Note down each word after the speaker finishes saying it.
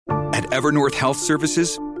At Evernorth Health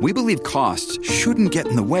Services, we believe costs shouldn't get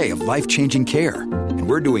in the way of life-changing care, and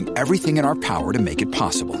we're doing everything in our power to make it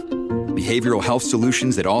possible. Behavioral health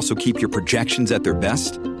solutions that also keep your projections at their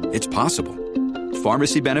best? It's possible.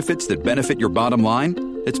 Pharmacy benefits that benefit your bottom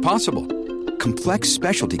line? It's possible. Complex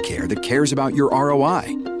specialty care that cares about your ROI?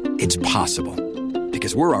 It's possible.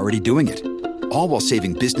 Because we're already doing it. All while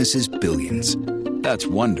saving businesses billions. That's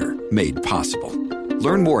Wonder made possible.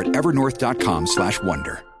 Learn more at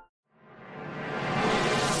evernorth.com/wonder.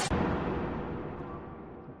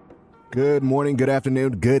 Good morning, good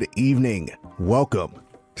afternoon, good evening. Welcome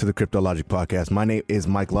to the Crypto Logic Podcast. My name is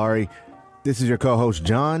Mike Lowry. This is your co-host,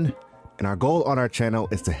 John. And our goal on our channel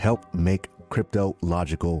is to help make crypto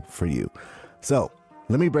logical for you. So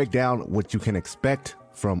let me break down what you can expect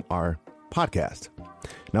from our podcast.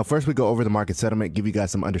 Now, first we go over the market settlement, give you guys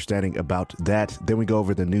some understanding about that. Then we go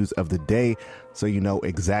over the news of the day so you know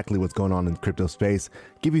exactly what's going on in the crypto space.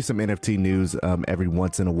 Give you some NFT news every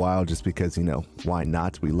once in a while just because, why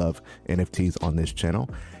not? We love NFTs on this channel.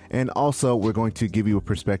 And also, we're going to give you a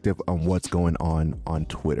perspective on what's going on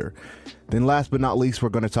Twitter. Then last but not least, we're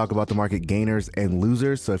going to talk about the market gainers and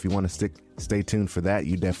losers. So if you want to stay tuned for that,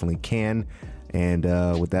 you definitely can. And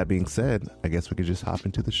with that being said, I guess we could just hop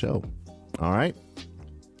into the show. All right.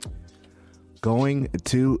 Going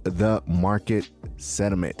to the market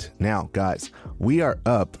sentiment. Now, guys, we are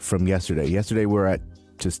up from yesterday. Yesterday, we were at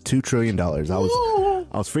just $2 trillion. I was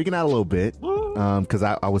freaking out a little bit because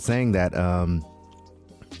I was saying that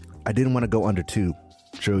I didn't want to go under 2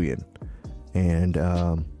 trillion. And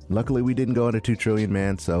luckily, we didn't go under 2 trillion,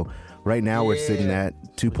 man. So right now, we're sitting at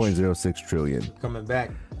 2.06 trillion. Coming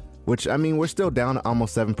back. Which, I mean, we're still down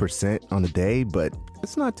almost 7% on the day, but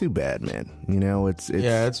it's not too bad, man. It's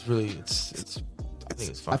I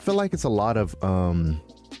think it's fine. I feel like it's a lot of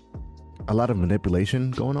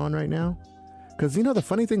manipulation going on right now. Because, the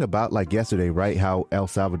funny thing about like yesterday, right? How El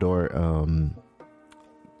Salvador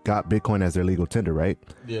got Bitcoin as their legal tender, right?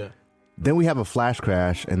 Yeah. Then we have a flash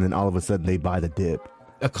crash, and then all of a sudden they buy the dip.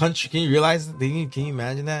 A country, can you realize? Can you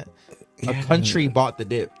imagine that? A country bought the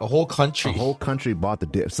dip. A whole country bought the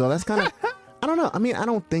dip. So that's kind of, I don't know. I mean, I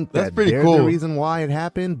don't think that's pretty they're cool. The reason why it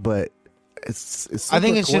happened, but it's I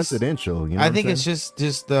think it's coincidental. It's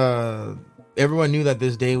just everyone knew that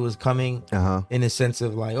this day was coming in a sense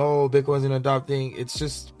of like, oh, Bitcoin's an adopting. It's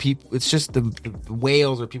just people. It's just the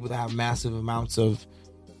whales or people that have massive amounts of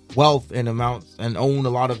wealth and own a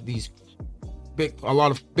lot of these. A lot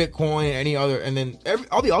of Bitcoin, any other, and then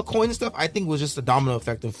all the altcoins and stuff, I think was just a domino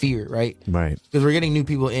effect of fear, right? Right. Because we're getting new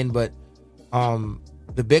people in, but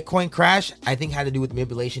the Bitcoin crash, I think, had to do with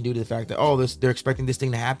manipulation due to the fact that they're expecting this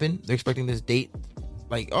thing to happen. They're expecting this date,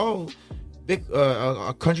 like a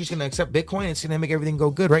country's gonna accept Bitcoin, it's gonna make everything go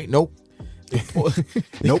good, right? Nope.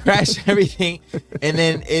 They crash everything, and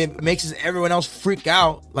then it makes everyone else freak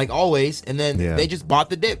out, like always, and then they just bought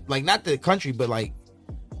the dip, like not the country, but like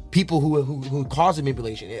people who cause the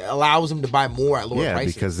manipulation. It allows them to buy more at lower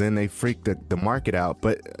prices. Yeah, because then they freak the market out.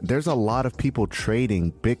 But there's a lot of people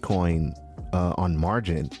trading Bitcoin on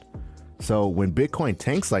margin. So when Bitcoin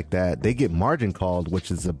tanks like that, they get margin called,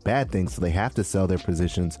 which is a bad thing. So they have to sell their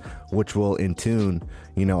positions, which will in tune,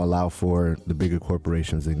 allow for the bigger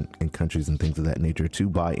corporations and countries and things of that nature to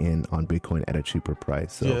buy in on Bitcoin at a cheaper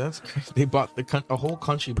price. So yeah, that's crazy. They bought a whole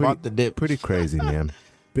country bought the dip. Pretty crazy, man.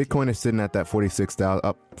 Bitcoin is sitting at that 46,000,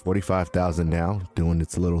 up 45,000 now, doing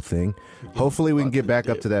its little thing. Hopefully we can get back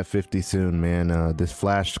up to that 50 soon, man. This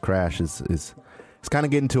flash crash is kind of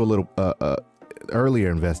getting to a little earlier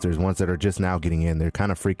investors, ones that are just now getting in. They're kind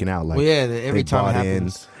of freaking out. Like, every time it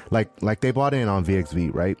happens. Like they bought in on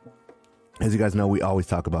VXV, right? As you guys know, we always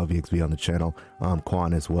talk about VXV on the channel,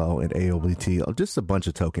 Quan as well, and AOBT, just a bunch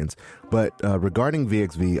of tokens. But regarding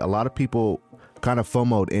VXV, a lot of people kind of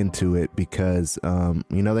FOMO'd into it because,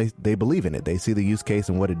 they believe in it. They see the use case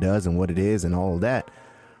and what it does and what it is and all of that.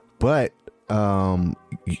 But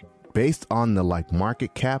based on the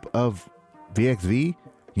market cap of VXV,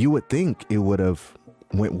 you would think it would have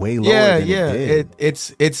went way lower than it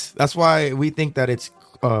did. It's that's why we think that it's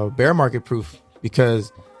bear market proof,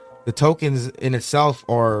 because the tokens in itself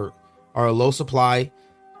are a low supply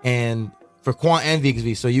and for Quant and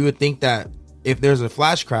VXV. So you would think that if there's a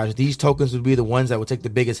flash crash, these tokens would be the ones that would take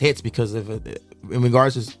the biggest hits because of in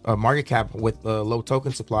regards to market cap with low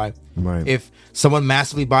token supply. Right. If someone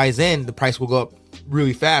massively buys in, the price will go up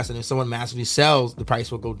really fast, and if someone massively sells, the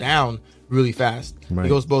price will go down really fast. Right. It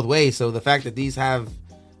goes both ways. So the fact that these have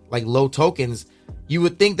low tokens, you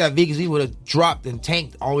would think that VXV would have dropped and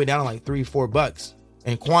tanked all the way down to $3-4,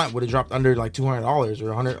 and Quant would have dropped under $200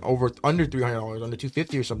 or under $300, under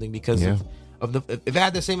 $250 or something because if it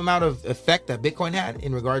had the same amount of effect that Bitcoin had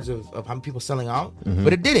in regards of how many people selling out,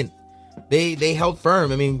 but it didn't. They held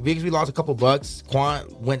firm. I mean, because we lost a couple bucks,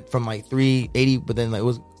 Quant went from like 380, but then like, it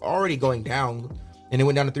was already going down, and it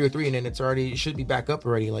went down to 303, and then it should be back up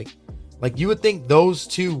already. Like you would think those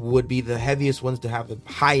two would be the heaviest ones to have the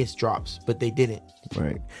highest drops, but they didn't.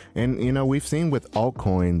 Right. And, you know, we've seen with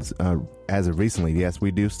altcoins as of recently, yes,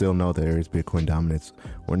 we do still know there is Bitcoin dominance.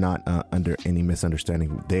 We're not under any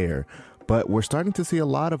misunderstanding there. But we're starting to see a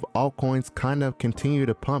lot of altcoins kind of continue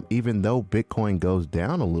to pump, even though Bitcoin goes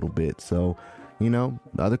down a little bit. So, you know,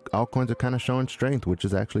 the other altcoins are kind of showing strength, which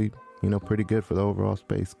is actually, you know, pretty good for the overall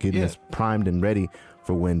space, getting us primed and ready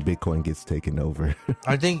for when Bitcoin gets taken over.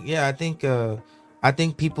 I think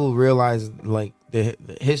people realize like the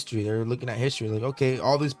history. They're looking at history like, okay,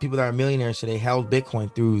 all these people that are millionaires today held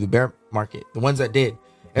Bitcoin through the bear market. The ones that did,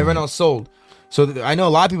 everyone else sold. So I know a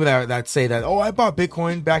lot of people that say that, oh, I bought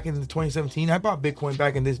Bitcoin back in 2017. I bought Bitcoin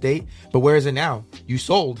back in this date. But where is it now? You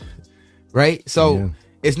sold, right? So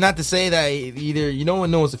it's not to say that either no one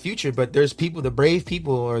knows the future, but there's people, the brave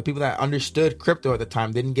people or people that understood crypto at the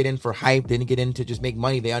time, didn't get in for hype, didn't get in to just make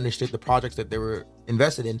money. They understood the projects that they were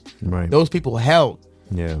invested in. Right. Those people held.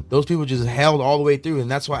 Yeah. Those people just held all the way through. And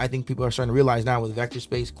that's why I think people are starting to realize now with Vector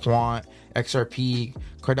Space, Quant, XRP,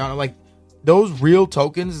 Cardano, like those real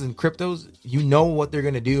tokens and cryptos, you know what they're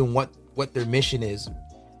going to do and what their mission is.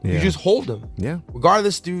 You just hold them. Yeah.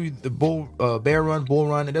 Regardless through the bear run, bull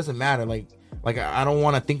run, it doesn't matter. Like I don't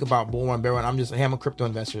want to think about bull run, bear run. I'm a crypto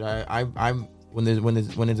investor. I'm when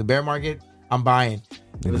there's a bear market, I'm buying.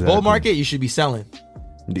 When there's a bull market, you should be selling.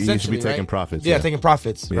 You should be taking profits. Yeah, taking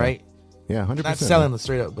profits, right? Yeah, 100%. Not selling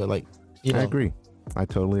straight up, but like, you know. I agree. I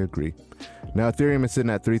totally agree. Now Ethereum is sitting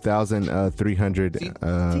at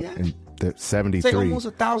 3,373. It's like almost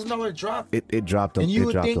 $1,000 drop. It dropped.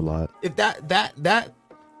 It dropped a lot. If that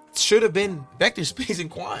should have been Vector Space and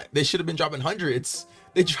Quant, they should have been dropping hundreds.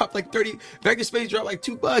 They dropped like 30. Vector Space dropped like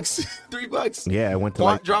 $2, $3. Yeah, it went to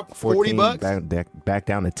Quant like dropped 14, $40. Back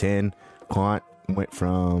down to 10. Quant went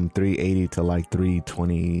from 380 to like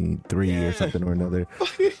 323 or something or another.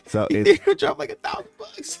 So it dropped like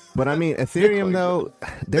 $1,000. But I mean, Ethereum though,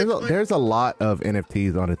 there's a lot of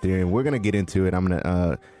NFTs on Ethereum. We're gonna get into it. I'm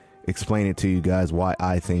gonna explain it to you guys why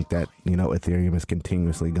I think that, you know, Ethereum is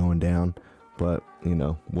continuously going down, but you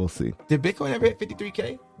know, we'll see. Did Bitcoin ever hit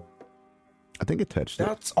 53K? I think it touched it.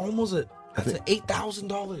 That's almost an $8,000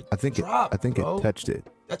 drop. I think bro. it touched it.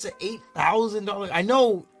 That's an $8,000. I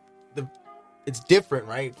know it's different,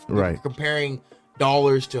 right? Right. Comparing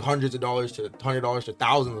dollars to hundreds of dollars to $100 to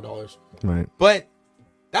thousands of dollars. Right. But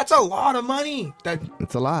that's a lot of money.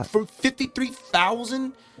 It's a lot. From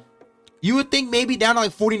 53,000, you would think maybe down to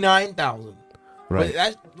like 49,000. Right. But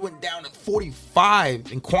that went down to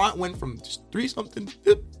 45, and Quant went from just 3 something,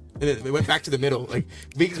 and then it went back to the middle. Like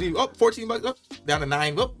BXB up $14, up down to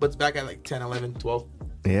 9, up, but it's back at like 10, 11, 12.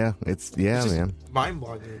 Yeah, it's man.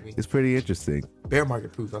 Mind-boggling. It's pretty interesting. Bear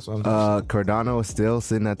market proof. That's what I'm saying. Cardano is still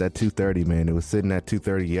sitting at that 230, man. It was sitting at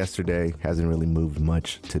 230 yesterday. Hasn't really moved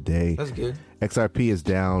much today. That's good. XRP is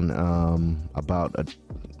down about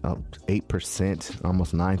 8%,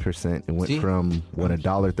 almost 9%. It went from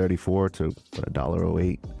 $1.34 to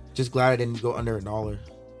 $1.08. Just glad I didn't go under $1.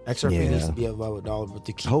 XRP needs to be above $1, but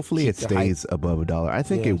to keep. Hopefully, it stays above $1. I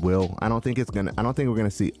think it will. I don't think we're gonna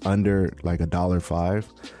see under like $1.05.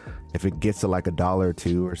 If it gets to like $1 or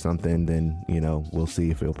 $2 or something, then you know we'll see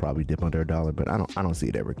if it'll probably dip under $1. But I don't see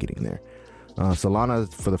it ever getting there.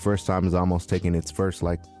 Solana for the first time is almost taking its first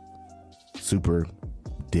like super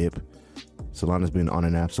dip. Solana's been on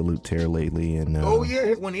an absolute tear lately, and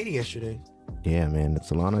hit 180 yesterday. Yeah, man,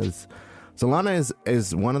 Solana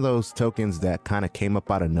is one of those tokens that kind of came up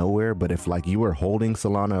out of nowhere. But if like you were holding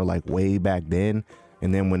Solana like way back then,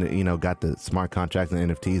 and then when it, you know, got the smart contracts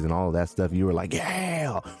and NFTs and all of that stuff, you were like,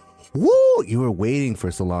 yeah, woo! You were waiting for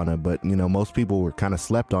Solana, but you know most people were kind of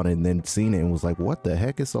slept on it and then seen it and was like, what the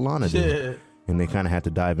heck is Solana doing? And they kind of had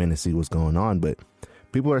to dive in and see what's going on. But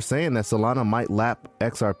people are saying that Solana might lap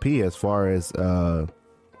XRP as far as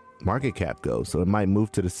market cap goes, so it might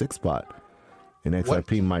move to the 6th spot. And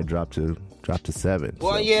XRP might drop to 7.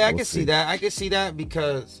 Well, so I can see that. I can see that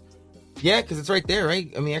because it's right there,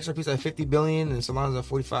 right? I mean, XRP's at 50 billion and Solana's at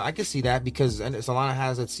 45. I can see that because Solana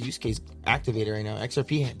has its use case activated right now.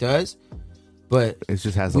 XRP does, but it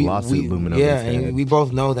just has a lawsuit looming over its head. And we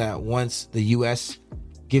both know that once the U.S.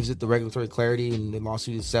 gives it the regulatory clarity and the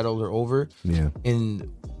lawsuit is settled or over,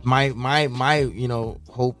 and my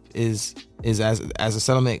hope is as a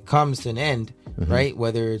settlement comes to an end, right?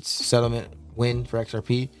 Whether it's settlement win for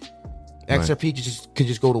XRP could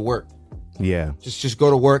just go to work. Yeah, just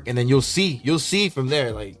go to work, and then you'll see from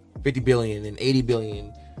there. Like 50 billion and 80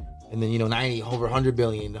 billion. And then, 90, over 100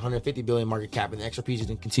 billion, 150 billion market cap, and the XRP is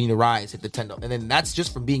going to continue to rise, hit the 10. And then that's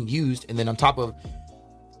just from being used. And then on top of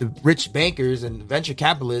the rich bankers and venture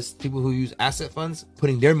capitalists, people who use asset funds,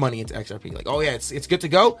 putting their money into XRP. Like, oh yeah, it's good to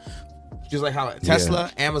go. Just like how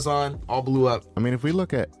Tesla, Amazon all blew up. I mean, if we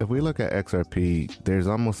look at XRP, there's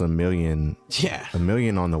almost a million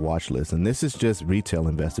on the watch list, and this is just retail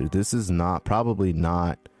investors. This is probably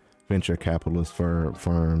not venture capitalist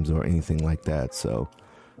firms or anything like that. So,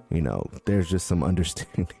 there's just some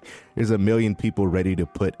understanding. There's a million people ready to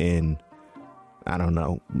put in, I don't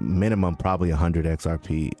know, minimum probably 100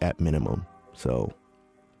 XRP at minimum. So,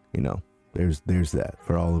 there's that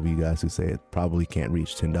for all of you guys who say it probably can't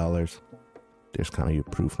reach $10. There's kind of your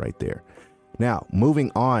proof right there. Now, moving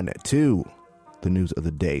on to the news of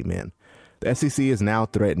the day, man. The SEC is now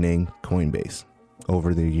threatening Coinbase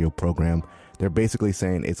over their yield program. They're basically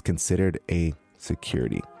saying it's considered a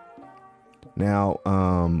security. Now,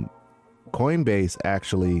 Coinbase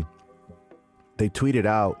actually, they tweeted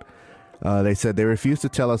out, they said they refuse to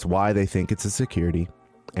tell us why they think it's a security,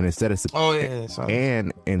 and instead instead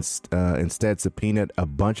subpoenaed a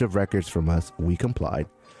bunch of records from us. We complied.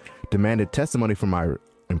 Demanded testimony from our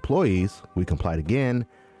employees. We complied again.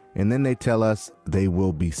 And then they tell us they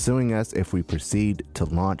will be suing us if we proceed to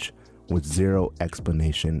launch with zero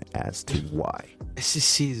explanation as to why.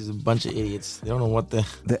 SEC is a bunch of idiots. They don't know what the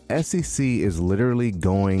SEC is literally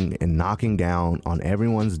going and knocking down on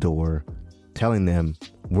everyone's door, telling them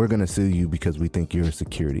we're going to sue you because we think you're a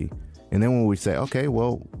security. And then when we say, okay,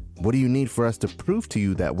 well, what do you need for us to prove to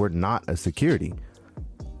you that we're not a security?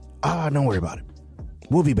 Don't worry about it.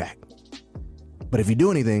 We'll be back. But if you do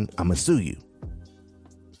anything, I'm going to sue you.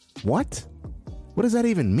 What? What does that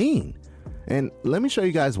even mean? And let me show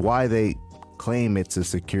you guys why they claim it's a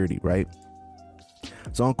security, right?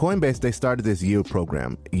 So on Coinbase, they started this yield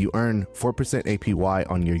program. You earn 4%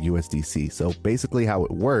 APY on your USDC. So basically how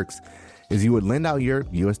it works is you would lend out your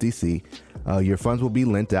USDC. Your funds will be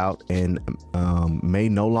lent out and may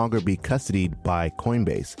no longer be custodied by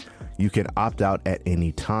Coinbase. You can opt out at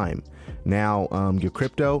any time. Now, your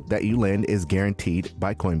crypto that you lend is guaranteed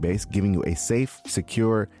by Coinbase, giving you a safe,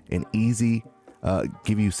 secure, and easy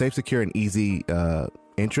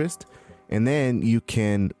interest. And then you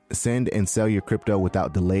can send and sell your crypto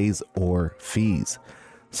without delays or fees.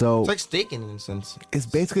 So it's like staking in a sense. It's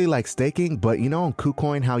basically like staking, but on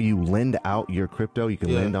KuCoin, how you lend out your crypto, you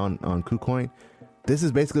can lend on KuCoin. This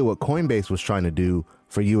is basically what Coinbase was trying to do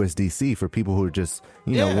for USDC, for people who are just,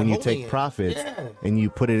 when you take profits and you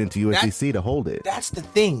put it into USDC to hold it. That's the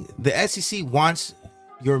thing. The SEC wants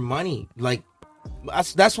your money. Like,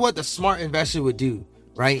 that's what the smart investor would do,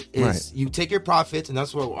 right? You take your profits, and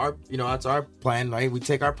that's what that's our plan, right? We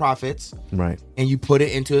take our profits, right, and you put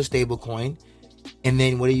it into a stable coin. And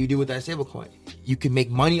then what do you do with that stable coin? You can make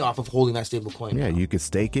money off of holding that stable coin. Yeah, you could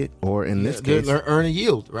stake it, or in this case, earn a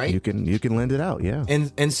yield, right? You can lend it out, yeah.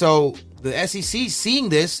 And so the SEC seeing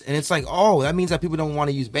this, and it's like, oh, that means that people don't want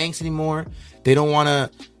to use banks anymore. They don't want to,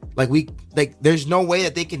 there's no way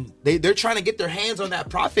that they can. They're trying to get their hands on that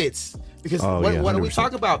profits because what do we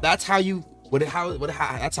talk about? That's how you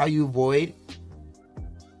that's how you avoid.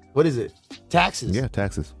 What is it? Taxes. Yeah,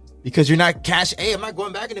 taxes. Because you're not cash. Hey, I'm not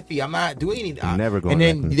going back in the fee. I'm not doing anything. Never going. And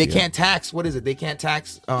then back in they can't tax. What is it? They can't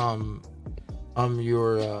tax your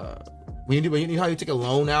when you know how you take a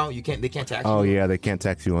loan out. They can't tax. Oh yeah, they can't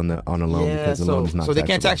tax you on a loan because the loan is not. So they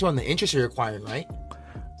can't tax you on the interest you're acquiring, right?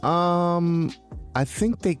 I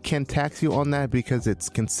think they can tax you on that because it's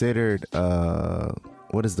considered.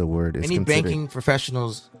 What is the word? Any banking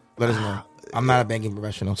professionals, let us know. I'm not a banking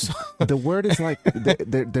professional. So. The word is like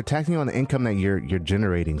they're taxing you on the income that you're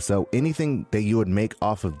generating. So anything that you would make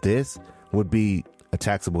off of this would be a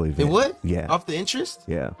taxable event. It would? Yeah. Off the interest?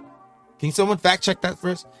 Yeah. Can someone fact check that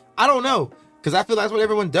first? I don't know, because I feel that's what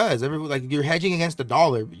everyone does. You're hedging against the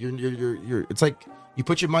dollar. You're. It's like you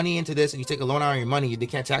put your money into this and you take a loan out on your money. They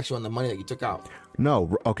can't tax you on the money that you took out.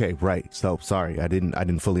 No. Okay. Right. So sorry, I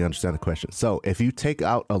didn't fully understand the question. So if you take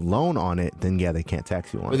out a loan on it, then yeah, they can't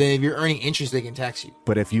tax you on it. But then if you're earning interest, they can tax you.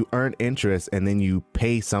 But if you earn interest and then you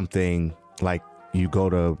pay something, like you go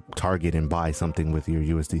to Target and buy something with your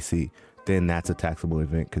USDC, then that's a taxable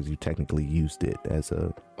event because you technically used it as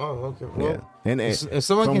a. Oh, okay. Well, yeah. And if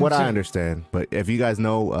from what I understand, but if you guys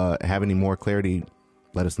know, have any more clarity,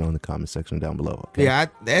 let us know in the comment section down below. Okay? Yeah,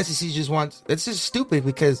 the SEC just wants. It's just stupid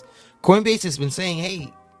because Coinbase has been saying,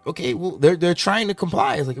 "Hey, okay, well, they're trying to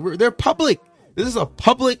comply. It's like they're public. This is a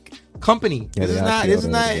public company. Yeah, this is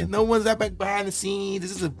not. No one's that back behind the scenes.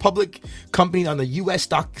 This is a public company on the U.S.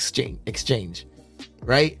 stock exchange.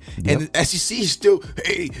 right? And the SEC is still,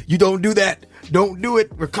 hey, you don't do that. Don't do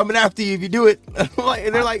it. We're coming after you if you do it.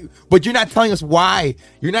 And they're like, but you're not telling us why.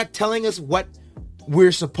 You're not telling us what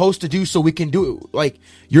we're supposed to do so we can do it. Like,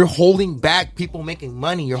 you're holding back people making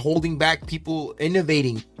money. You're holding back people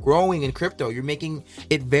innovating, growing in crypto. You're making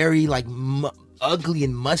it very like ugly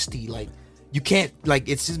and musty. Like, you can't, like,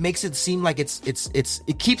 it just makes it seem like it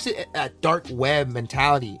keeps it at dark web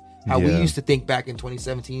mentality. How we used to think back in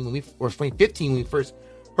 2017 or 2015 when we first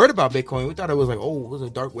heard about Bitcoin. We thought it was like, oh, it was a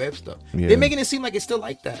dark web stuff. They're making it seem like it's still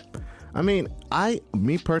like that. I mean,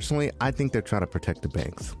 me personally, I think they're trying to protect the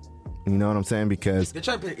banks. You know what I'm saying? Because they're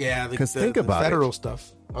trying to, think about the federal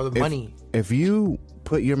stuff, or the money. If you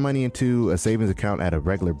put your money into a savings account at a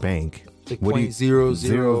regular bank, like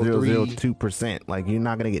 0.0002%, like, you're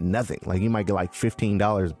not gonna get nothing. Like, you might get like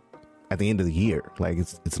 $15 at the end of the year. Like,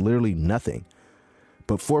 it's literally nothing.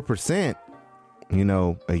 But 4%, you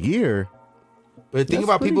know, a year. But think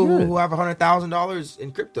about people who have $100,000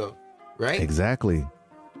 in crypto, right? Exactly.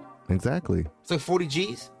 It's like 40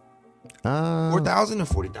 G's. 4,000 or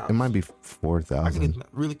 40,000? It might be 4,000. I can get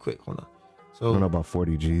really quick. Hold on. So I don't know about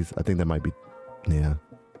 40 G's. I think that might be,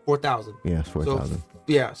 4,000. Yeah, it's 4,000.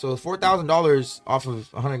 So $4,000 off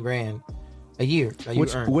of 100 grand a year that you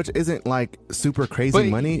earn. Which isn't like super crazy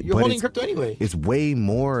money. You're holding crypto anyway. It's way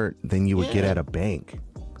more than you would get at a bank.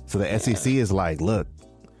 So the SEC is like, look,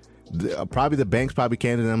 probably the banks probably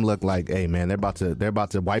came to them, look like, hey man, they're about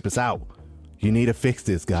to wipe us out. You need to fix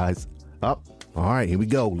this, guys. All right, here we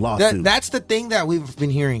go. Lawsuit. That's the thing that we've been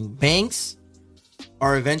hearing. Banks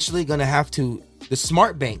are eventually going to have to, the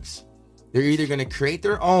smart banks, they're either going to create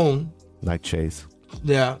their own, like Chase.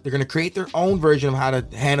 Yeah, they're going to create their own version of how to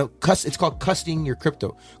handle, it's called custodying your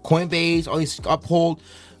crypto. Coinbase, all these Uphold,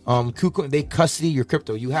 KuCoin, they custody your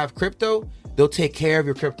crypto. You have crypto, they'll take care of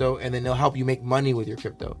your crypto, and then they'll help you make money with your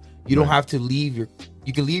crypto. You don't have to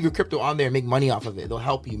you can leave your crypto on there and make money off of it. They'll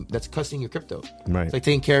help you. That's custodying your crypto. Right. It's like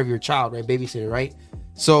taking care of your child, right? Babysitter, right?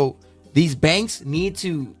 So these banks need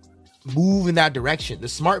to move in that direction. The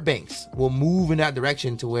smart banks will move in that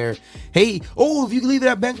direction to where, hey, if you leave it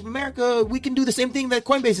at Bank of America, we can do the same thing that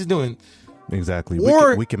Coinbase is doing. Exactly.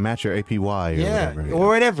 Or we can match your APY or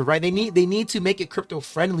whatever, right? They need to make it crypto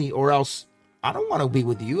friendly, or else I don't want to be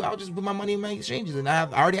with you. I'll just put my money in my exchanges, and I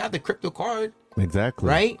already have the crypto card. Exactly.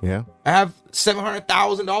 Right? Yeah. I have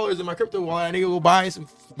 $700,000 in my crypto wallet. I need to go buy some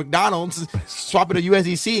McDonald's, swap it to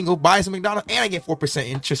USDC, and go buy some McDonald's, and I get 4%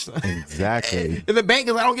 interest. Exactly. And the bank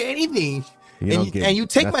is, I don't get anything. And you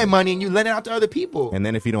take my money and you lend it out to other people. And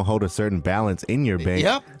then if you don't hold a certain balance in your bank,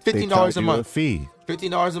 $15 a month. A fee.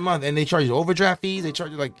 $15 a month, and they charge you overdraft fees. They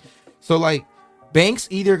charge you banks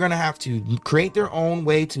either gonna have to create their own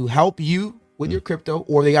way to help you with your crypto,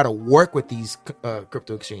 or they got to work with these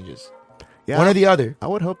crypto exchanges. Yeah, one or the other. I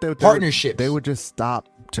would hope partnerships. They would just stop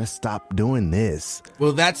doing this.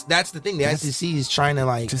 Well, that's the thing. The SEC is trying to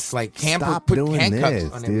put handcuffs on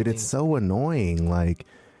everything. Dude. It's so annoying. Like,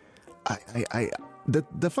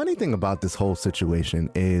 the funny thing about this whole situation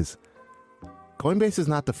is Coinbase is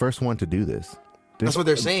not the first one to do this. That's what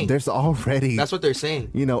they're saying. That's what they're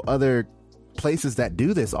saying. Other places that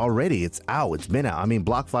do this already. It's out. It's been out. I mean,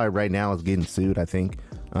 BlockFi right now is getting sued, I think.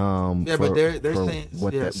 But they're saying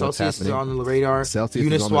Celsius is on the radar. Celsius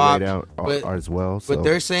Uniswap is on the radar as well. So. But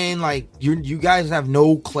they're saying you guys have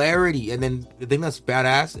no clarity. And then the thing that's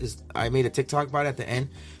badass is I made a TikTok about it at the end.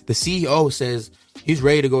 The CEO says he's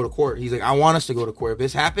ready to go to court. He's like, I want us to go to court. If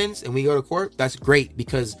this happens and we go to court, that's great,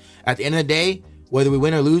 because at the end of the day, whether we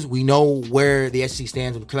win or lose, we know where the SEC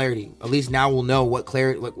stands with clarity. At least now we'll know what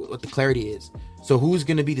the clarity is. So who's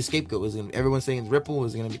going to be the scapegoat? Is everyone saying it's Ripple?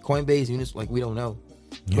 Is it going to be Coinbase? Uniswap? We don't know.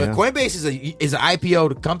 Yeah. But Coinbase is an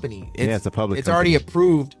IPO company. It's a public. It's company. already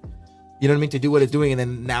approved. You know what I mean, to do what it's doing, and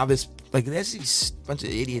then now this this bunch of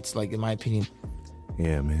idiots. In my opinion.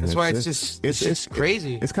 Yeah, man. That's why it's just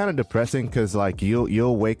crazy. It's kind of depressing because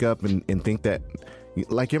you'll wake up and think that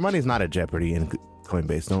your money's not at jeopardy in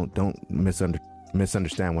Coinbase. Don't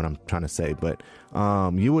misunderstand what I'm trying to say, but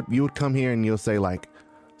you would come here and you'll say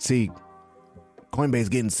see, Coinbase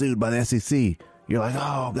getting sued by the SEC. You're like,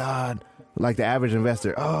 oh God. Like the average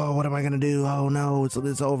investor, oh, what am I gonna do? Oh no,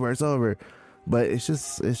 it's over. But it's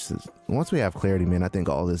just once we have clarity, man, I think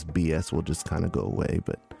all this BS will just kind of go away.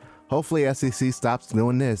 But hopefully SEC stops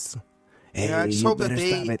doing this. Hey, I just hope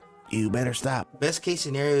that you better stop. Best case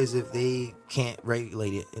scenario is if they can't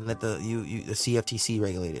regulate it and let the CFTC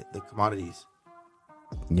regulate it, the commodities.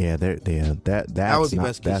 Yeah, that would be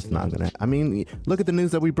best case scenario. Not gonna. I mean, look at the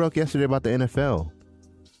news that we broke yesterday about the NFL.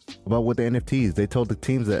 with the NFTs. They told the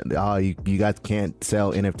teams that you guys can't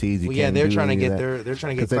sell NFTs. They're trying to get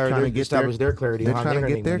clarity. Establish their clarity. They're trying to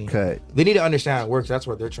get their cut. They need to understand how it works. That's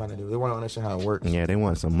what they're trying to do. They want to understand how it works. Yeah, they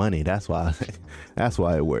want some money. That's why. That's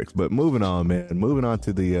why it works. But moving on, man. Moving on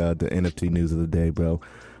to the NFT news of the day, bro.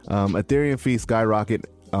 Ethereum fees skyrocket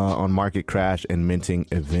on market crash and minting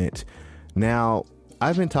event. Now,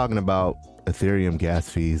 I've been talking about Ethereum gas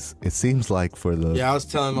fees. It seems like for the I was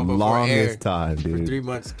telling them longest time, dude. For 3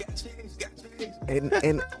 months, gas fees.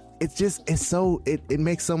 And it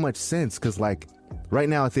makes so much sense because like right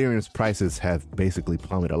now Ethereum's prices have basically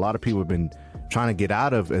plummeted. A lot of people have been trying to get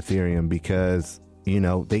out of Ethereum because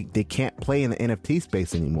they can't play in the NFT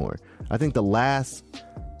space anymore. I think the last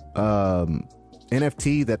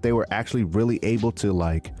NFT that they were actually really able to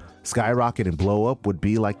like skyrocket and blow up would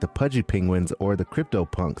be like the Pudgy Penguins or the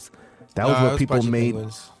CryptoPunks. That was where people made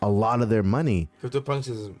a lot of their money. CryptoPunks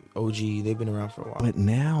is OG. They've been around for a while. But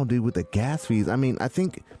now, dude, with the gas fees, I mean, I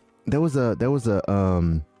think there was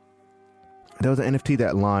an NFT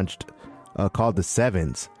that launched called the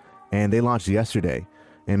Sevens, and they launched yesterday.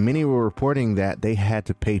 And many were reporting that they had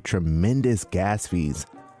to pay tremendous gas fees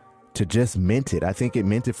to just mint it. I think it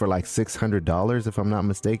minted for like $600, if I'm not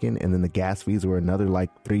mistaken, and then the gas fees were another like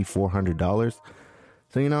 $300-$400.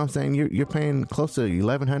 So you know what I'm saying? You're paying close to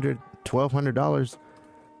 $1,100-$1,200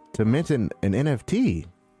 to mint an NFT.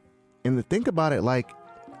 And to think about it, like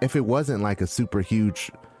if it wasn't like a super huge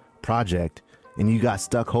project and you got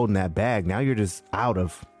stuck holding that bag, now you're just out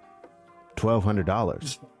of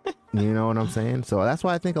 $1,200. You know what I'm saying? So that's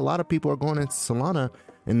why I think a lot of people are going into Solana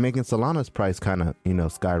and making Solana's price kind of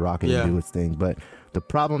skyrocket and do its thing. But the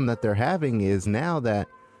problem that they're having is now that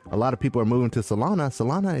a lot of people are moving to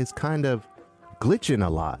Solana is kind of glitching a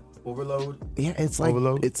lot. Overload. Yeah, it's like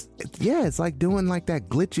overload. It's like doing like that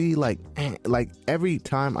glitchy like every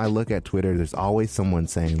time I look at Twitter, there's always someone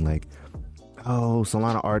saying like, "Oh,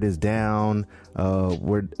 Solana art is down.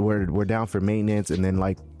 We're down for maintenance," and then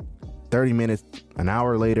like 30 minutes, an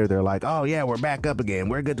hour later, they're like, "Oh yeah, we're back up again.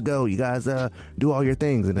 We're good to go. You guys do all your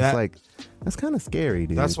things." And it's like that's kind of scary,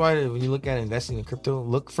 dude. That's why when you look at investing in crypto,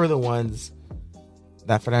 look for the ones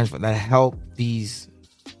that help these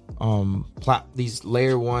these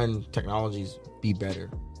layer one technologies be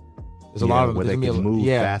better. There's a lot of them. Where they can move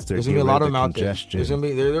faster. There's gonna be a lot of them out there.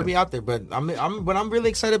 They'll be out there. But what I'm really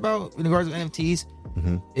excited about in regards to NFTs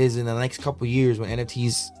is in the next couple of years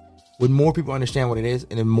when more people understand what it is,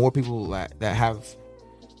 and then more people that have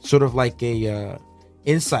sort of like a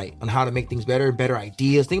insight on how to make things better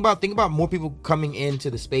ideas. Think about more people coming into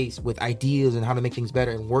the space with ideas and how to make things better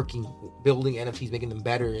and building NFTs, making them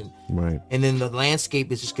better, and then the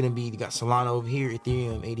landscape is just going to be, you got Solana over here,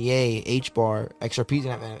 Ethereum, ADA, HBAR, XRP's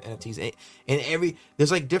gonna have NFTs, and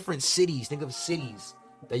there's like different cities. Think of cities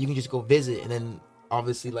that you can just go visit, and then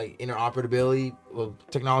obviously like interoperability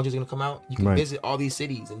technology is going to come out. You can visit all these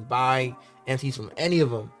cities and buy NFTs from any of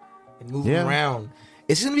them and move them around.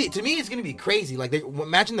 It's gonna be, to me, it's gonna be crazy. Like,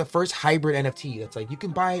 imagine the first hybrid NFT that's like you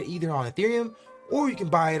can buy it either on Ethereum or you can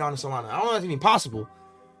buy it on Solana. I don't know if that's even possible,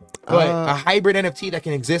 but a hybrid NFT that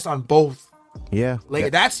can exist on both. Yeah,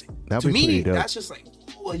 like that's to me, that's just like,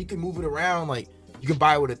 oh, you can move it around. Like you can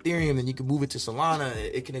buy it with Ethereum, and you can move it to Solana.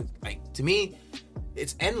 It can, like, to me,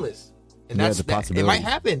 it's endless. And that's the possibility. It might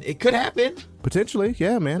happen. It could happen. Potentially,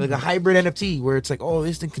 yeah, man. Like a hybrid NFT where it's like, oh,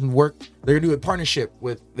 this thing can work. They're gonna do a partnership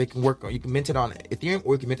they can work. You can mint it on Ethereum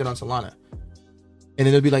or you can mint it on Solana. And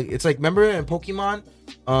then they'll be like, it's like, remember in Pokemon?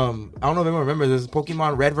 I don't know if anyone remembers. There's a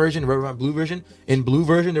Pokemon red version, blue version. In blue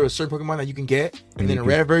version, there was certain Pokemon that you can get, and then in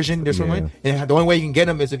red version, there's someone. And the only way you can get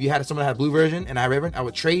them is if you had someone that had blue version and I had red version. I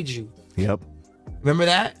would trade you. Yep. Remember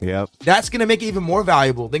that? Yep. That's gonna make it even more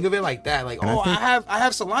valuable. Think of it like that. Like, I have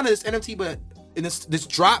Solana, this NFT, but in this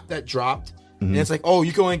drop that dropped, and it's like, oh,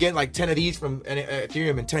 you can only get like 10 of these from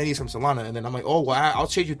Ethereum and 10 of these from Solana, and then I'm like, oh, well, I'll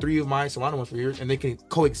trade you 3 of my Solana ones for yours, and they can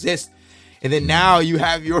coexist. And then now you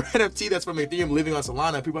have your NFT that's from Ethereum living on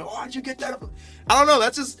Solana. People are like, oh, how'd you get that? I don't know.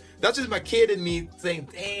 That's just my kid and me saying,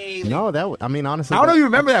 hey. No, honestly, I don't know if you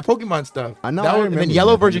remember that Pokemon stuff. I know. And then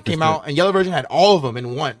Yellow version came out, and Yellow version had all of them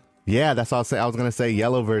in one. Yeah, that's all I was gonna say.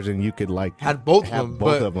 Yellow version, you could like had both of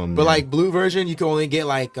them. But like blue version, you can only get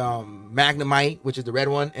like Magnemite, which is the red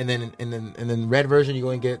one, and then red version, you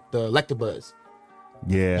only get the Electabuzz.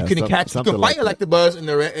 Yeah, you couldn't catch. You could fight Electabuzz in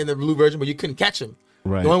the blue version, but you couldn't catch him.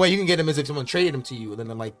 Right. The only way you can get him is if someone traded him to you. And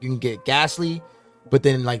then like you can get Ghastly, but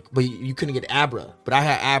you couldn't get Abra. But I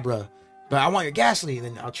had Abra but I want your Ghastly, and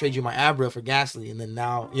then I'll trade you my Abra for Ghastly, and then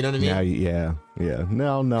now, you know what I mean? Yeah.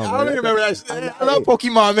 No. I don't even remember that. I love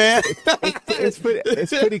Pokemon, man. It's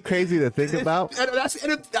pretty crazy to think about. That's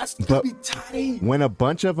gonna be tight. When a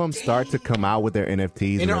bunch of them start to come out with their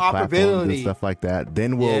NFTs and their platforms and stuff like that,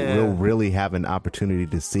 then we'll really have an opportunity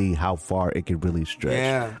to see how far it could really stretch.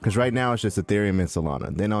 Yeah. Because right now it's just Ethereum and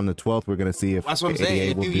Solana. Then on the 12th, we're gonna see if that's what I'm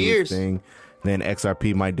saying. In a few do years. its thing. Then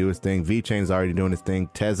XRP might do its thing. VeChain's already doing its thing.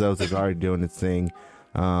 Tezos is already doing its thing.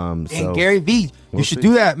 And Gary V, you should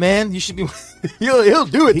do that, man. You should be. he'll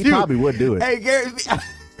do it. He too. Probably would do it. Hey, Gary V,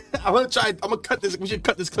 I'm gonna cut this. We should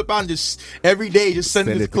cut this clip out and just every day just send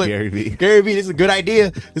this clip. Gary V. Gary V, this is a good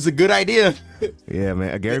idea. It's a good idea. Yeah,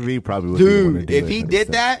 man. Gary V probably would. Dude, if he did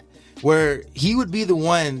that, where he would be the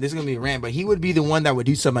one. This is gonna be a rant, but he would be the one that would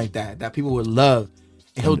do something like that people would love.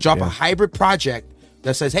 And he'll drop a hybrid project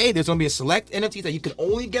that says, hey, there's going to be a select NFT that you can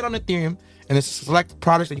only get on Ethereum, and there's a select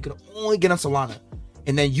products that you can only get on Solana.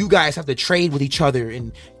 And then you guys have to trade with each other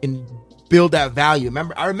and build that value.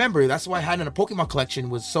 I remember that's why I had in a Pokemon collection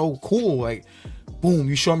was so cool. Like, boom,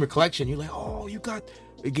 you show them your collection. You're like, oh, you got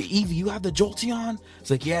Eevee, you have the Jolteon?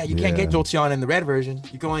 It's like, yeah, you can't get Jolteon in the red version.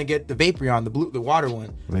 You can only get the Vaporeon, the water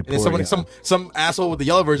one. And then some asshole with the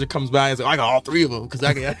yellow version comes by and says, I got all three of them because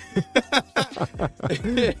I can.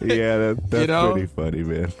 Yeah, that's pretty funny,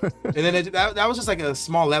 man. And then that was just like a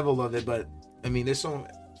small level of it, but I mean, there's so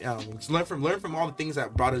learn from all the things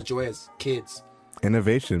that brought us joy as kids.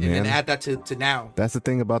 Innovation, man. And then add that to now. That's the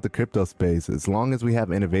thing about the crypto space. As long as we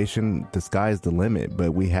have innovation, the sky's the limit.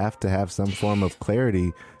 But we have to have some form of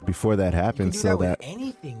clarity before that happens, so that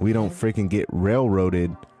we don't freaking get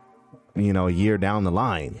railroaded, a year down the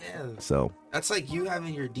line. Yeah. So that's like you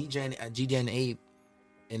having your GDN ape,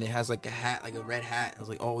 and it has like a hat, like a red hat. I was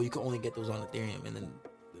like, oh, you can only get those on Ethereum, and then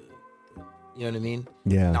you know what I mean?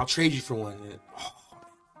 Yeah. And I'll trade you for one.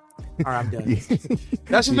 All right, I'm done.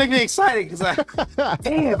 That should make me excited because,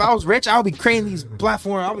 damn, if I was rich, I would be creating these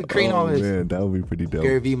platforms. I would be creating all this. Man, that would be pretty dope.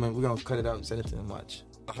 Gary V, man, we're gonna cut it out and send it to him. Watch.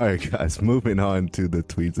 All right, guys. Moving on to the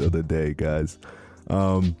tweets of the day, guys.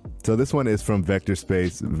 So this one is from Vector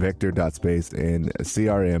Space, Vector.space, and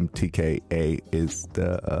CRMTKA is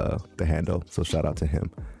the handle. So shout out to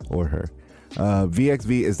him or her.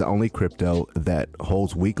 VXV is the only crypto that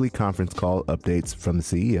holds weekly conference call updates from the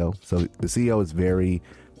CEO. So the CEO is very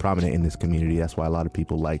prominent in this community. That's why a lot of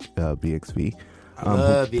people like VXV.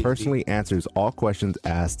 Who personally answers all questions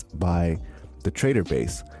asked by the trader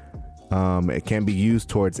base. It can be used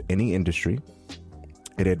towards any industry.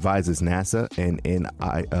 It advises NASA and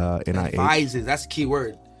NIH. Advises, that's the key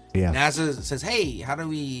word. Yeah. NASA says, hey, how do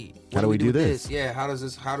we do this? Yeah, how is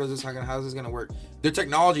this gonna work? Their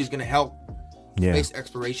technology is gonna help space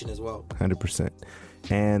exploration as well. 100%.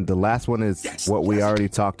 And the last one is what we already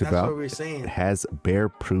talked about. What we were saying. It has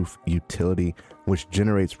bear-proof utility, which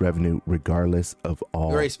generates revenue regardless of all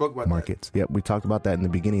we already spoke about markets. Yep, we talked about that in the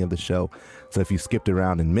beginning of the show. So if you skipped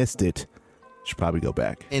around and missed it, you should probably go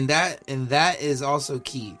back. And that is also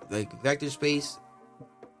key. Like Vector Space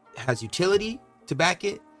has utility to back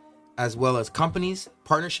it, as well as companies,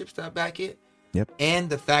 partnerships that back it. Yep. And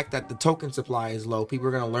the fact that the token supply is low. People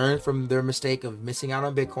are going to learn from their mistake of missing out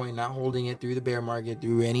on Bitcoin, not holding it through the bear market,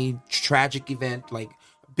 through any tragic event like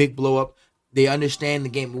big blow up. They understand the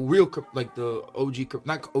game, like the OG,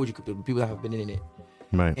 not OG crypto, but people that have been in it.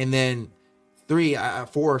 Right. And then 4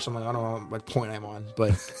 or something. I don't know what point I'm on,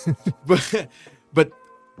 but but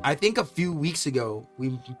I think a few weeks ago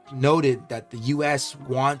we noted that the U.S.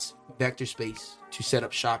 wants Vector Space to set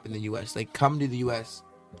up shop in the U.S. Like come to the U.S.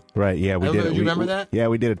 Right, yeah, we did. You remember that? Yeah,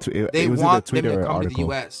 we did it. They was want them either to come article. to the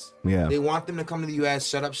U.S. Yeah, they want them to come to the U.S.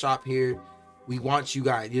 Set up shop here. We want you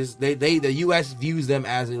guys. The U.S. views them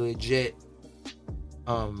as a legit.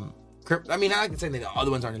 I mean, I can say that the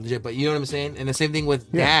other ones aren't legit, but you know what I'm saying. And the same thing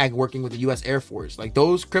with DAG working with the U.S. Air Force. Like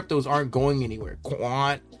those cryptos aren't going anywhere.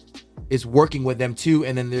 Quant is working with them too,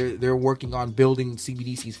 and then they're working on building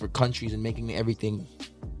CBDCs for countries and making everything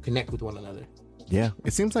connect with one another. Yeah,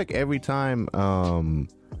 it seems like every time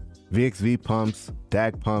VXV pumps,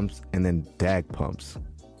 DAG pumps, and then DAG pumps.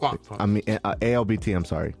 Quant pumps. I mean, ALBT, I'm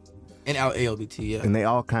sorry. And ALBT, yeah. And they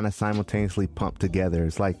all kind of simultaneously pump together.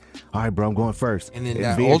 It's like, all right, bro, I'm going first. And then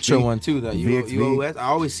that VXV, Ultra one too, the UOS. I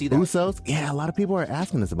always see that. Usos? Yeah, a lot of people are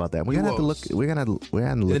asking us about that. We're gonna have to look. We're gonna look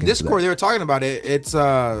in the Discord. They were talking about it. It's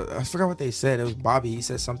I forgot what they said. It was Bobby. He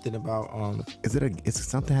said something about Is it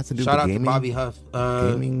something has to do shout with out gaming? to Bobby Huff.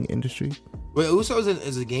 Gaming industry. Well, Usos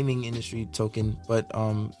is a gaming industry token, but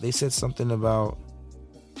they said something about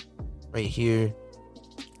right here.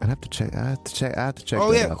 I have to check. I have to check.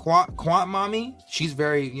 Oh yeah, Quant Mommy. She's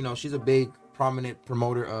very, she's a big prominent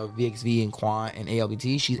promoter of VXV and Quant and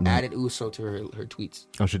ALBT, she's added Uso to her tweets.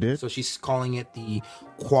 Oh, she did? So she's calling it the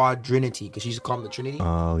Quadrinity because she used to call them the Trinity.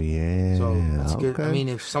 Oh, yeah. So that's good. Okay. I mean,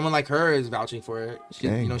 if someone like her is vouching for it, she,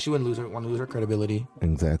 Dang. you know, she wouldn't want to lose her credibility.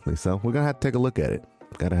 Exactly. So we're going to have to take a look at it.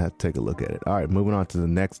 Gotta have to take a look at it. All right, moving on to the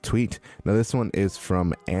next tweet. Now, this one is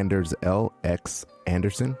from Anders LX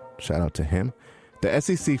Anderson. Shout out to him. The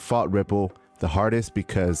SEC fought Ripple the hardest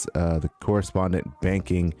because the correspondent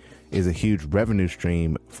banking is a huge revenue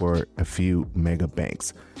stream for a few mega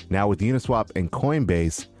banks. Now, with Uniswap and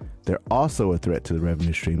Coinbase, they're also a threat to the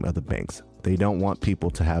revenue stream of the banks. They don't want people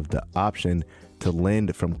to have the option to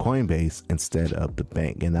lend from Coinbase instead of the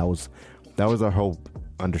bank. And that was our whole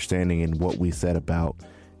understanding and what we said about,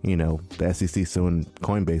 you know, the SEC suing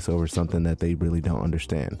Coinbase over something that they really don't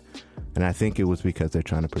understand. And I think it was because they're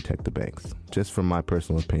trying to protect the banks, just from my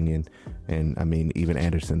personal opinion. And I mean, even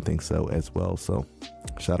Anderson thinks so as well. So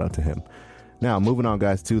shout out to him. Now, moving on,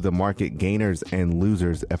 guys, to the market gainers and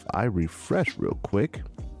losers. If I refresh real quick,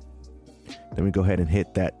 let me go ahead and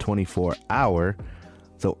hit that 24-hour.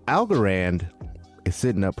 So Algorand is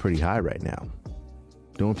sitting up pretty high right now.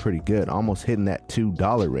 Doing pretty good, almost hitting that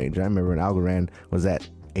 $2 range. I remember when Algorand was at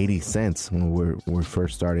 80 cents when we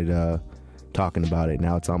first started talking about it.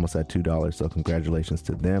 Now it's almost at $2, so congratulations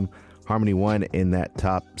to them. Harmony One in that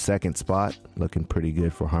top second spot, looking pretty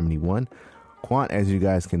good for Harmony One. Quant, as you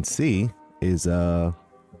guys can see, is at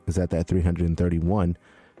that 331.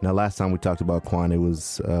 Now, last time we talked about Quant, it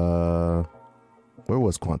was where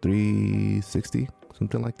was Quant? 360,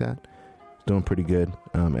 something like that. Doing pretty good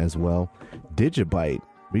as well. Digibyte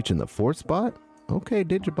reaching the 4th spot. Okay,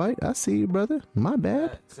 Digibyte, I see you, brother. My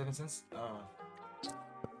bad. 7 cents.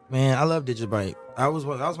 Man, I love Digibyte. That was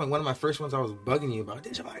one of my first ones I was bugging you about.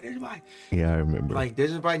 Digibyte. Yeah, I remember. Like,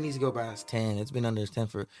 Digibyte needs to go past 10. It's been under 10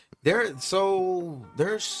 for. They're so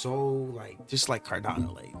like just like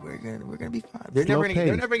Cardano. Like we're gonna be fine. They're never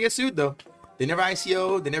gonna get sued though. They never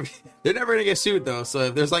ICO. They're never gonna get sued though. So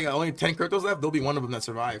if there's like only 10 cryptos left, there'll be one of them that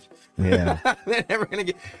survive. Yeah, they're never gonna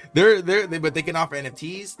get. But they can offer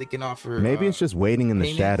NFTs. They can offer. Maybe it's just waiting in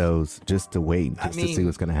the shadows, just to wait, to see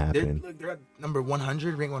what's gonna happen. They're at number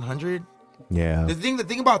 100, rank 100. Yeah. The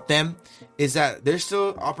thing about them is that they're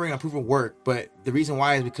still operating on proof of work, but the reason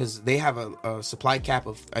why is because they have a supply cap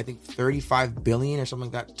of I think 35 billion or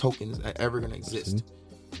something like that tokens that ever gonna exist.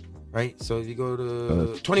 Right, so if you go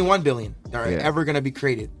to 21 billion that are ever going to be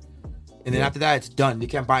created, and then after that it's done. They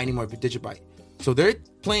can't buy any more Digibyte. So they're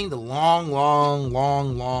playing the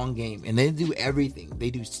long game, and they do everything. They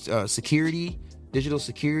do security, digital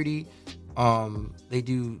security. They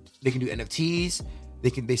can do NFTs.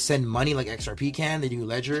 They send money like XRP can. They do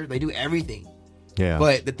Ledger. They do everything. Yeah.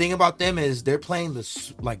 But the thing about them is they're playing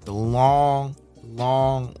the long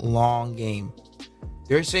game.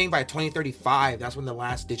 They're saying by 2035, that's when the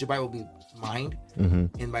last Digibyte will be mined,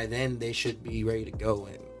 and by then they should be ready to go.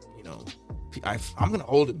 And you know, I'm gonna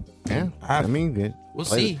hold it. Yeah, I mean, we'll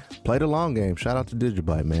see. Play the long game. Shout out to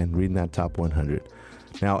Digibyte, man, reading that top 100.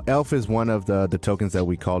 Now, ELF is one of the tokens that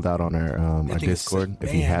we called out on our Discord.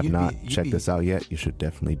 If you have not checked this out yet, you should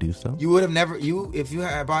definitely do so. You would have never if you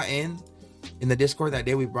had bought in the Discord that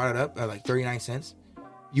day we brought it up at like 39 cents.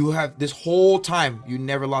 You have this whole time you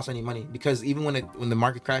never lost any money, because even when the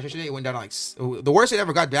market crashed yesterday, it went down to like the worst it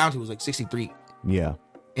ever got down to was like 63. Yeah.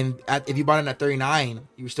 And if you bought it at 39,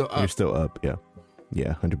 you were still up. You're still up. Yeah.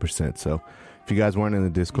 Yeah. 100%. So if you guys weren't in the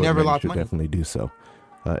Discord, you should definitely do so.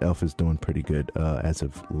 ELF is doing pretty good as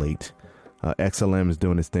of late. XLM is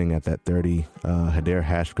doing his thing at that 30. Hedera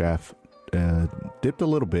Hashgraph dipped a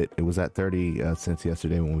little bit. It was at 30 cents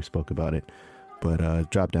yesterday when we spoke about it. But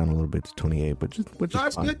dropped down a little bit to 28, which is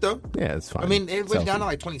it's fine. Good though. Yeah, it's fine. I mean, it went down to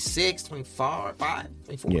like 26, 24,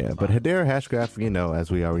 24. Yeah, but Hedera Hashgraph, you know, as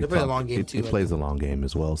we already talked, it plays a long game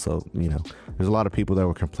as well. So, you know, there's a lot of people that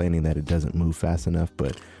were complaining that it doesn't move fast enough,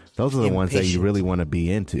 but those are the ones that you really want to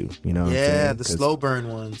be into, you know what I'm saying? Yeah, the slow burn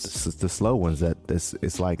ones. It's the slow ones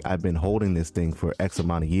it's like I've been holding this thing for X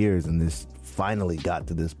amount of years, and this finally got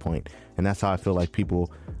to this point. And that's how I feel like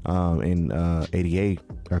people in ADA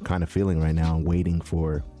are kind of feeling right now, waiting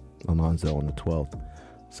for Alonzo on the 12th.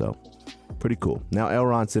 So pretty cool. Now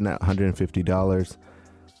Elrond's in at $150.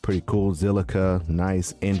 Pretty cool. Zilliqa,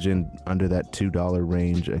 nice. Engine under that $2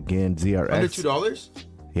 range. Again, ZRX. Under $2?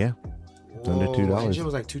 Yeah. It's under $2. Engine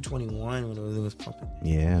was like $2.21 when it was pumping.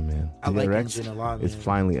 Yeah, man. I like Engine a lot, man. It's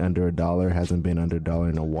finally under $1. Hasn't been under $1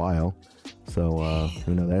 in a while. So,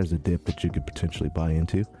 you know, there's a dip that you could potentially buy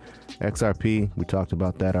into. XRP, we talked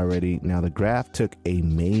about that already. Now, the graph took a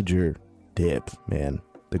major dip, man.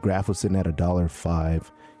 The graph was sitting at $1.05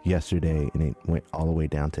 yesterday, and it went all the way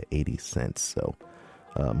down to 80 cents. So,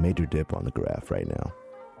 major dip on the graph right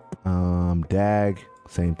now. DAG,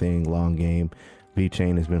 same thing, long game.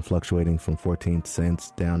 VeChain has been fluctuating from 14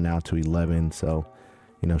 cents down now to 11. So,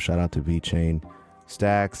 shout out to VeChain.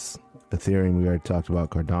 Stacks, Ethereum, we already talked about.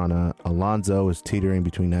 Cardano. Alonzo is teetering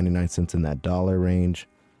between 99 cents and that dollar range.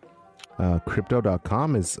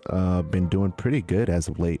 Crypto.com has been doing pretty good as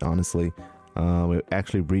of late, honestly. It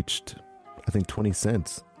actually reached, I think, 20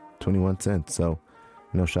 cents, 21 cents. So,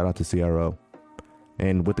 shout out to CRO.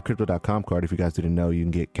 And with the Crypto.com card, if you guys didn't know, you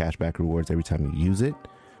can get cashback rewards every time you use it.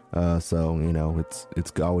 So,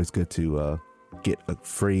 it's always good to get a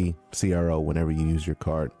free CRO whenever you use your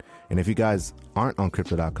card. And if you guys aren't on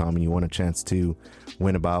Crypto.com and you want a chance to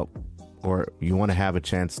win or you want to have a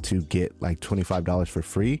chance to get like $25 for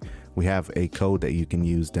free, we have a code that you can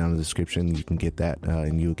use down in the description. You can get that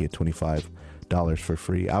and you'll get $25 for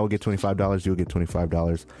free. I will get $25, you'll get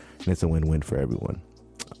 $25, and it's a win-win for everyone.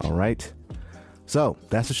 All right. So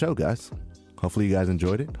that's the show, guys. Hopefully you guys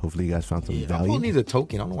enjoyed it. Hopefully you guys found some value. Uphold needs a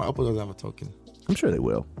token. I don't know why Uphold doesn't have a token. I'm sure they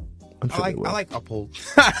will. I like Uphold.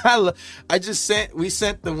 We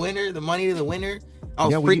sent the money to the winner. I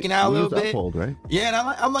was freaking out a little bit. Uphold, right? Yeah, and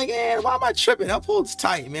I'm like, why am I tripping? Uphold's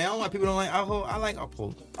tight, man. I don't want people don't like Uphold. I like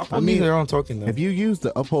Uphold. Uphold needs their own token, though. If you use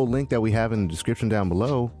the Uphold link that we have in the description down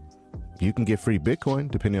below, you can get free Bitcoin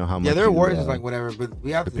depending on how much. Yeah, their rewards is like whatever, but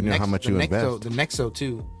we have depending on how much you invest. The Nexo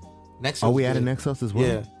too. Nexos. Oh, we added Nexos as well.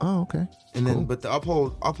 Yeah. Oh, okay. And then, but the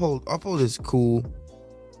Uphold is cool.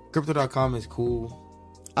 Crypto.com is cool.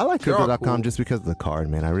 I like Crypto.com just because of the card,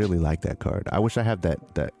 man. I really like that card. I wish I had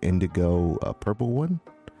that indigo purple one.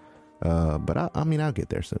 But I'll get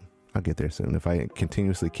there soon. If I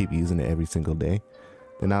continuously keep using it every single day,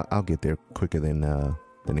 then I'll get there quicker than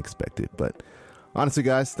expected. But honestly,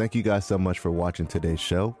 guys, thank you guys so much for watching today's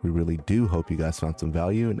show. We really do hope you guys found some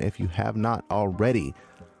value. And if you have not already,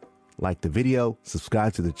 like the video,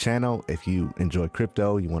 subscribe to the channel. If you enjoy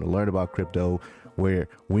crypto, you want to learn about crypto, where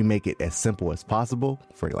we make it as simple as possible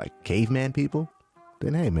for like caveman people,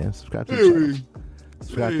 then hey man, subscribe to the channel.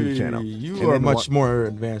 Subscribe to the channel. You are much more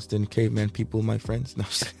advanced than caveman people, my friends. No,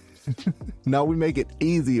 no, we make it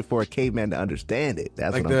easy for a caveman to understand it.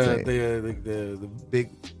 That's like what I'm saying. The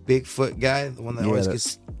Bigfoot guy, the one that always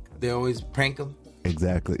gets, they always prank him.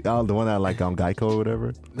 Exactly. Oh, the one that like on Geico or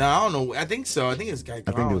whatever. No, I don't know. I think so. I think it's Geico.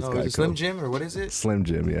 I think it was Geico. Is it Slim Jim or what is it? Slim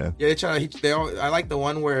Jim, yeah. Yeah, I like the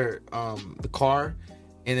one where the car,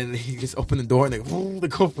 and then he just opened the door and they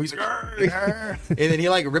go. He's like, and then he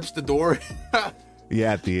like rips the door.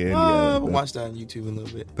 Yeah, at the end. I'll watch that on YouTube in a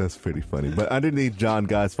little bit. That's pretty funny. But underneath John,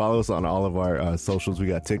 guys, follow us on all of our socials. We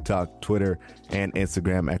got TikTok, Twitter, and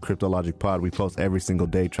Instagram at CryptoLogic Pod. We post every single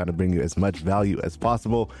day trying to bring you as much value as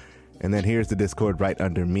possible. And then here's the Discord right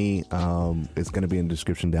under me. It's going to be in the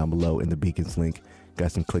description down below in the Beacons link. You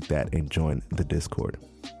guys can click that and join the Discord.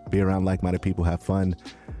 Be around like-minded people, have fun,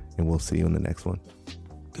 and we'll see you in the next one.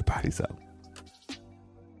 Goodbye. Peace out.